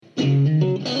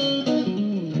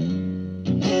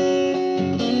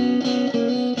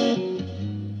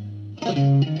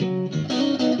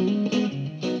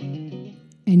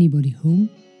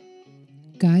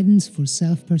for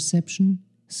self-perception,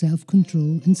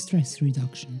 self-control and stress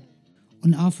reduction.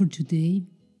 On offer today,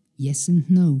 yes and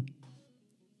no.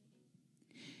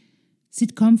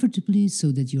 Sit comfortably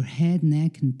so that your head,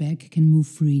 neck and back can move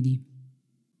freely.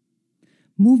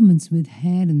 Movements with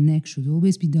head and neck should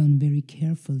always be done very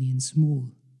carefully and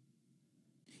small.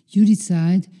 You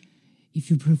decide if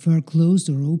you prefer closed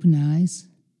or open eyes,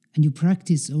 and you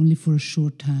practice only for a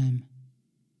short time.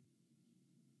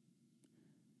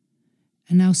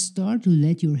 And now start to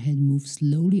let your head move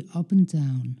slowly up and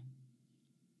down.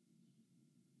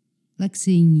 Like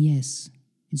saying yes,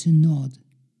 it's a nod,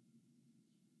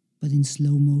 but in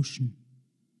slow motion.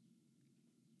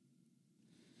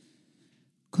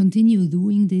 Continue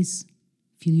doing this.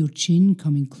 Feel your chin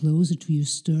coming closer to your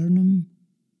sternum,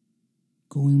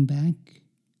 going back,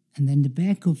 and then the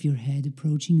back of your head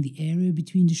approaching the area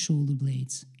between the shoulder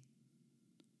blades.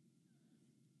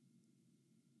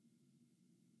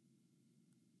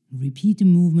 Repeat the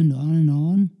movement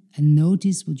on, and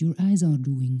notice what your eyes are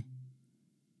doing.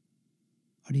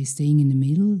 Are they staying in the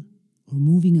middle or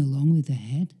moving along with the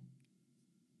head?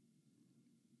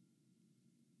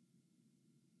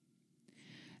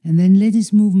 And then let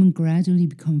this movement gradually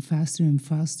become faster and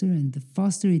faster, and the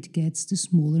faster it gets, the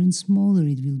smaller and smaller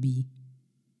it will be.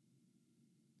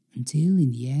 Until,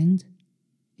 in the end,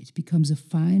 it becomes a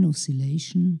fine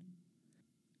oscillation,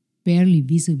 barely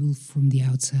visible from the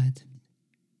outside.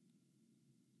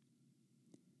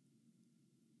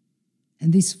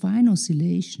 And this fine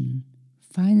oscillation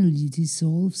finally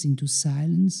dissolves into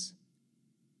silence,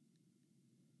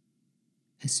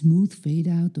 a smooth fade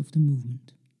out of the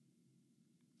movement.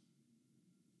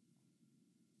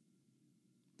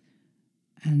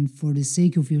 And for the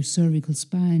sake of your cervical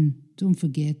spine, don't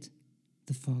forget,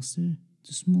 the faster,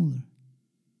 the smaller.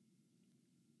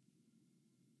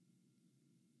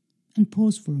 And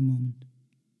pause for a moment.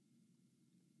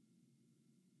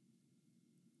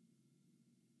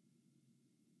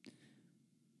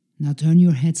 Now turn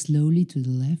your head slowly to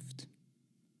the left,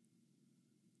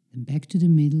 then back to the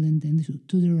middle and then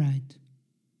to the right.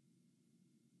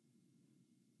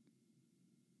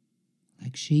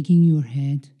 Like shaking your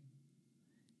head,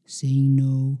 saying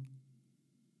no,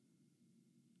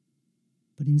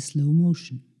 but in slow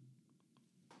motion.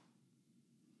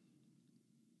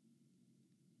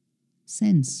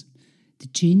 Sense the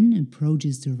chin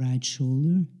approaches the right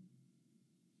shoulder,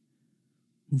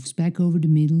 moves back over the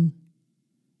middle,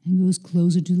 and goes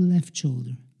closer to the left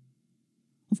shoulder,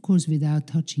 of course without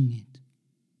touching it.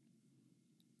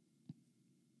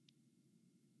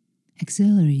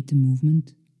 Accelerate the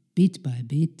movement bit by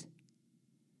bit,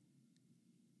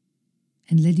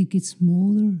 and let it get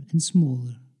smaller and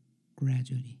smaller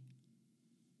gradually,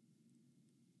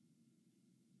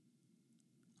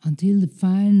 until the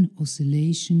fine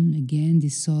oscillation again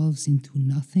dissolves into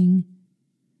nothing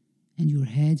and your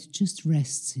head just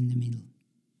rests in the middle.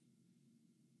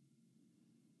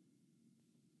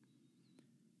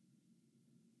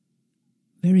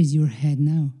 Where is your head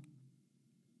now?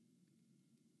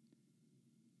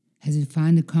 Has it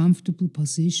found a comfortable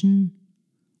position,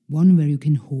 one where you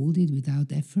can hold it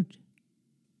without effort?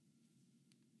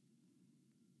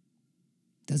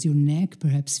 Does your neck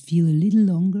perhaps feel a little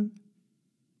longer?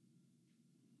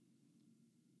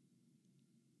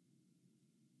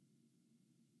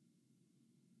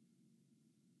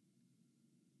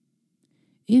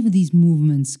 If these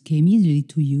movements came easily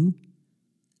to you,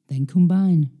 then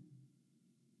combine.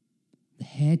 The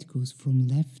head goes from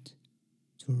left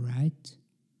to right,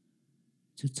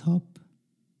 to top,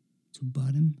 to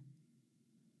bottom,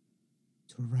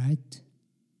 to right,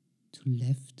 to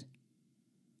left,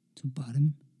 to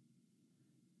bottom,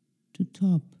 to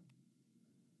top,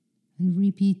 and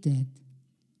repeat that.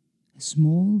 A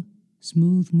small,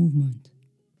 smooth movement.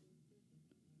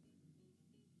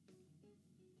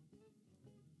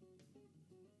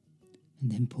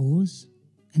 And then pause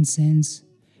and sense,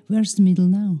 where's the middle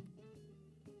now?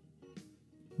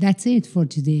 That's it for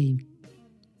today.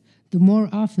 The more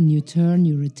often you turn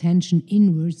your attention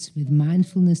inwards with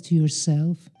mindfulness to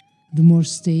yourself, the more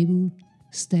stable,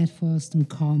 steadfast and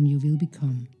calm you will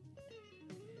become.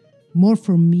 More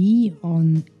from me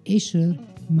on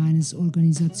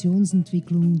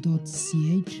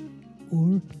escher-organisationsentwicklung.ch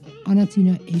or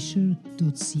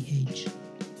anatinaescher.ch.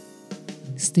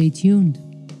 Stay tuned.